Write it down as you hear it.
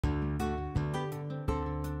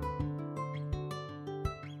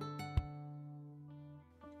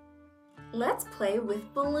Let's play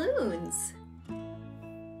with balloons.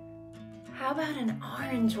 How about an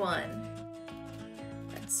orange one?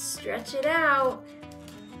 Let's stretch it out.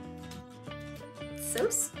 It's so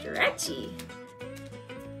stretchy.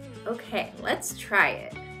 Okay, let's try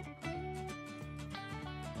it.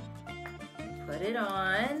 Put it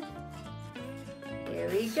on. Here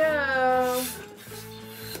we go.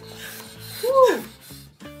 Woo!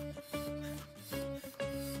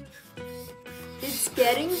 It's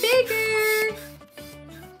getting bigger.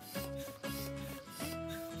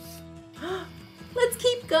 Let's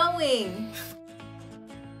keep going.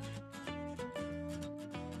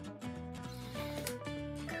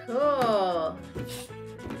 Cool.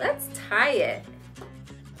 Let's tie it.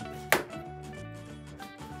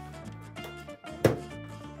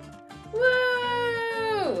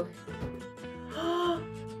 Whoa!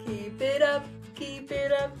 Keep it up, keep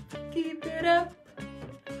it up, keep it up.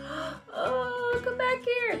 Oh, come back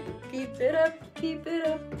here. Keep it up, keep it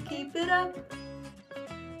up, keep it up.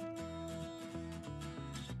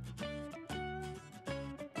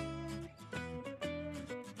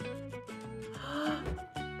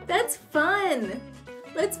 That's fun.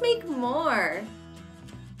 Let's make more.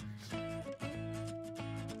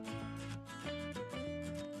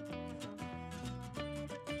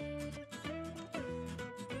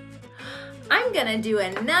 I'm gonna do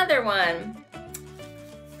another one.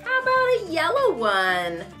 How about a yellow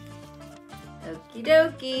one? Okie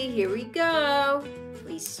dokie, here we go.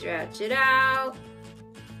 We stretch it out.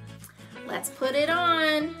 Let's put it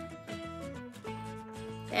on.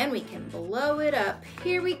 And we can blow it up.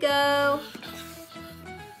 Here we go.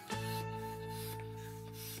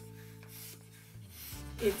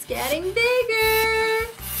 It's getting bigger.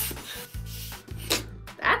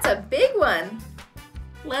 That's a big one.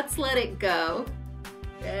 Let's let it go.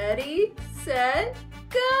 Ready, set,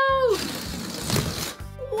 go.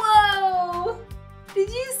 Whoa! Did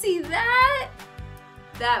you see that?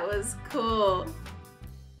 That was cool.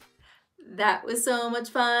 That was so much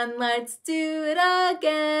fun, let's do it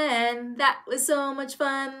again. That was so much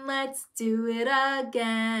fun, let's do it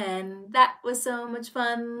again. That was so much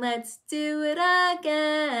fun, let's do it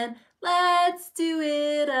again. Let's do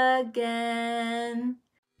it again.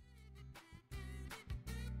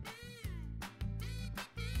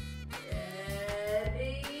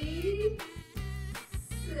 Ready,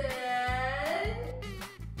 set,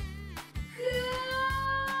 go!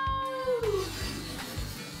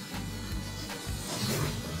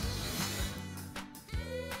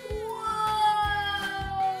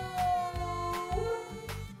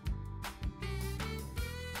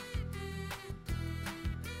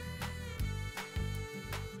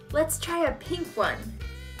 Let's try a pink one.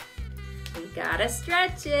 We gotta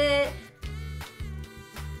stretch it.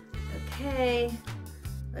 Okay,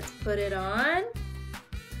 let's put it on.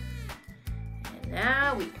 And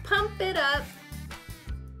now we pump it up.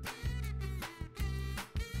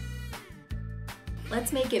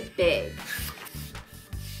 Let's make it big.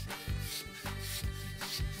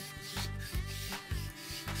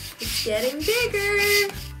 It's getting bigger.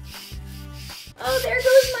 Oh, there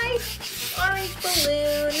goes my orange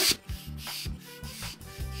balloon.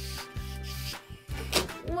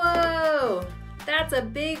 Whoa, that's a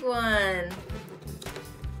big one.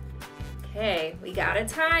 Okay, we gotta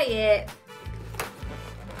tie it.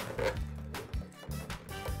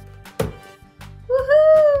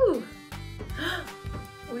 Woohoo!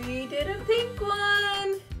 We did a pink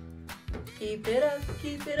one. Keep it up,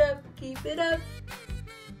 keep it up, keep it up.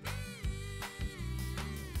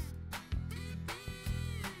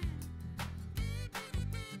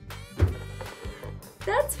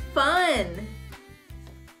 That's fun.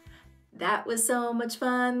 That was so much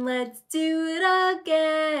fun, let's do it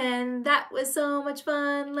again. That was so much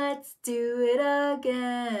fun, let's do it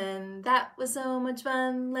again. That was so much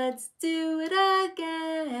fun, let's do it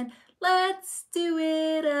again. Let's do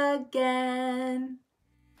it again.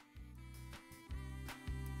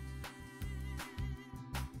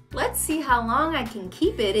 Let's see how long I can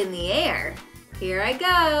keep it in the air. Here I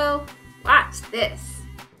go. Watch this.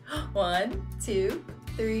 1, 2,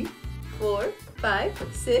 3, 4,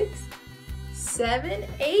 5, 6, 7,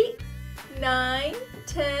 8, 9,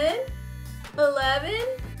 10, 11,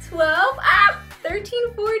 12,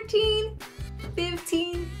 13, 14,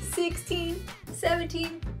 15, 16,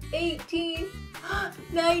 17, 18,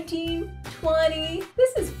 19, 20.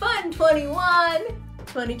 This is fun. 21,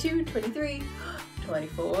 22, 23,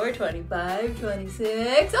 24, 25,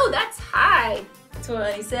 26. Oh, that's high.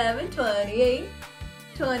 27, 28,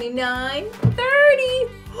 29, 30.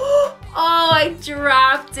 Oh, I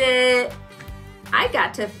dropped it. I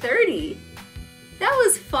got to 30. That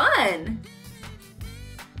was fun.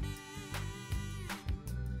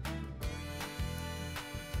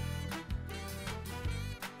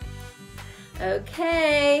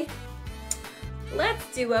 Okay, let's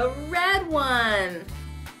do a red one.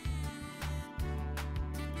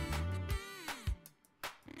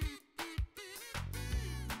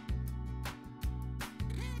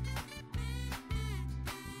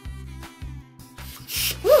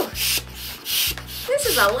 Whew. This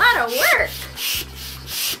is a lot of work.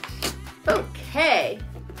 Okay,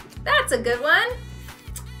 that's a good one.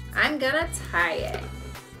 I'm gonna tie it.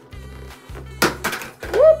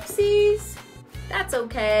 Whoopsies, that's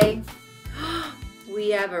okay. We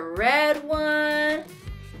have a red one.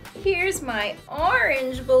 Here's my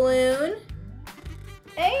orange balloon.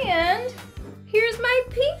 And here's my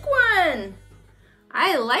pink one.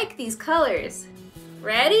 I like these colors.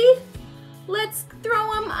 Ready? Let's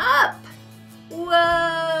throw them up.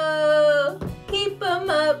 Whoa! Keep them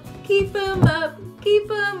up, keep them up, keep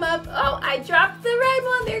them up. Oh, I dropped the red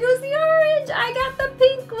one. There goes the orange. I got the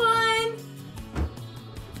pink one.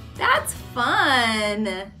 That's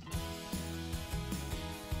fun.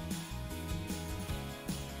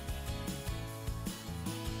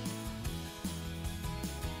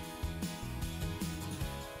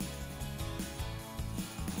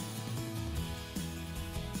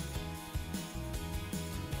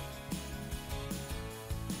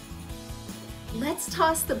 Let's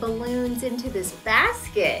toss the balloons into this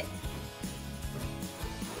basket.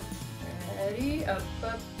 Ready? Up,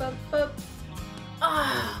 up, up, up.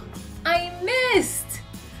 Oh, I missed.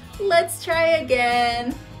 Let's try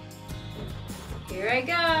again. Here I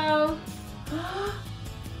go.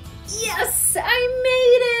 Yes, I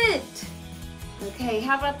made it. Okay,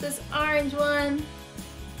 how about this orange one?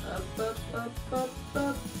 Up, up, up, up,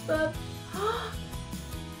 up, up.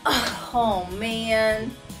 Oh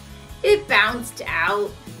man. It bounced out.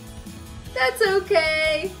 That's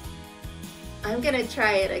okay. I'm gonna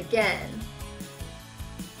try it again.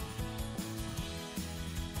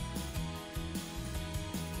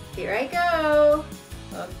 Here I go.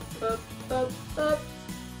 Up, up, up, up.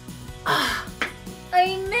 Ah,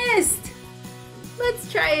 I missed.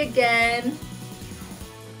 Let's try again.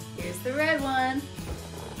 Here's the red one.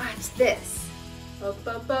 Watch this. Up,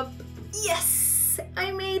 up, up. Yes, I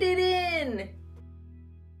made it in.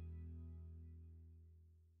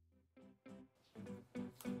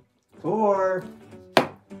 Tor,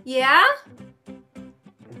 Yeah?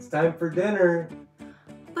 it's time for dinner.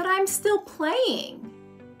 But I'm still playing.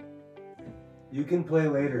 You can play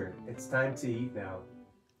later. It's time to eat now.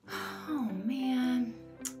 Oh man.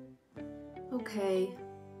 Okay.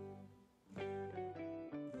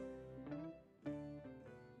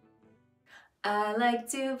 I like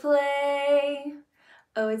to play.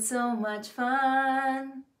 Oh, it's so much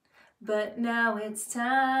fun. But now it's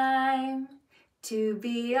time to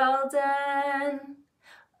be all done.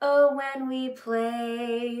 Oh, when we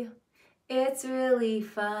play, it's really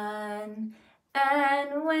fun.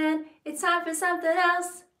 And when it's time for something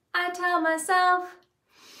else, I tell myself,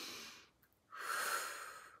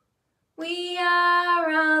 we are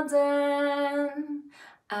all done.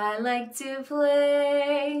 I like to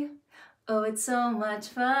play. Oh, it's so much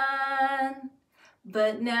fun.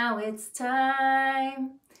 But now it's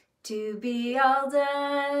time to be all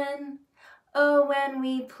done. Oh, when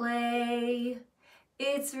we play,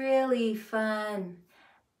 it's really fun.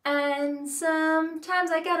 And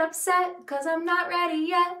sometimes I get upset 'cause I'm not ready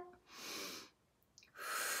yet.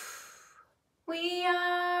 We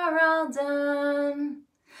are all done.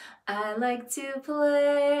 I like to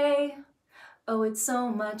play. Oh, it's so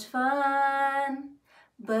much fun.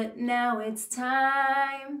 But now it's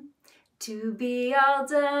time to be all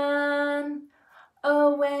done.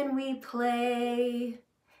 Oh, when we play,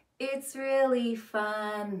 it's really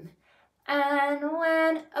fun. And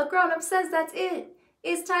when a grown-up says that's it,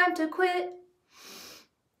 it's time to quit.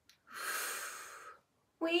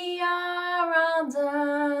 We are all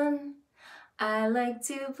done. I like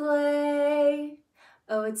to play.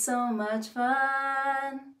 Oh, it's so much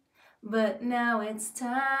fun. But now it's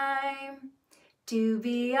time to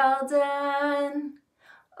be all done.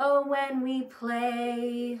 Oh, when we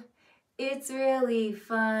play, it's really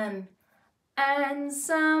fun. And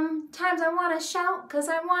sometimes I want to shout 'cause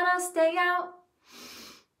I want to stay out.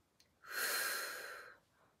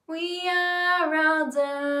 We are all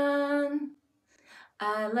done.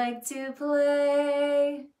 I like to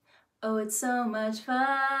play. Oh, it's so much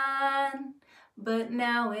fun. But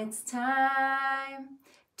now it's time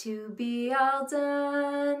to be all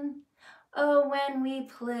done. Oh, when we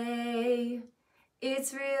play,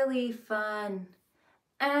 it's really fun.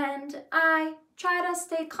 And I try to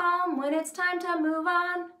stay calm when it's time to move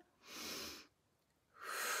on.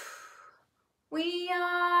 We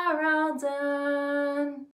are all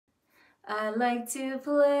done. I like to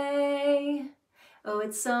play. Oh,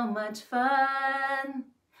 it's so much fun.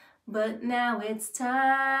 But now it's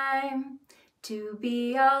time to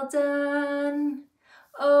be all done.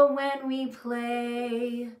 Oh, when we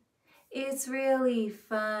play, it's really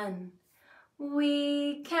fun.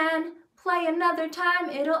 We can play another time,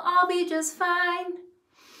 it'll all be just fine.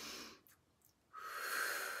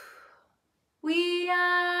 We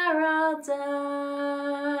are all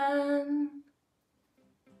done.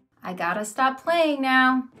 I gotta stop playing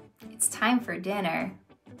now. It's time for dinner.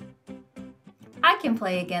 I can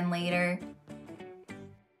play again later.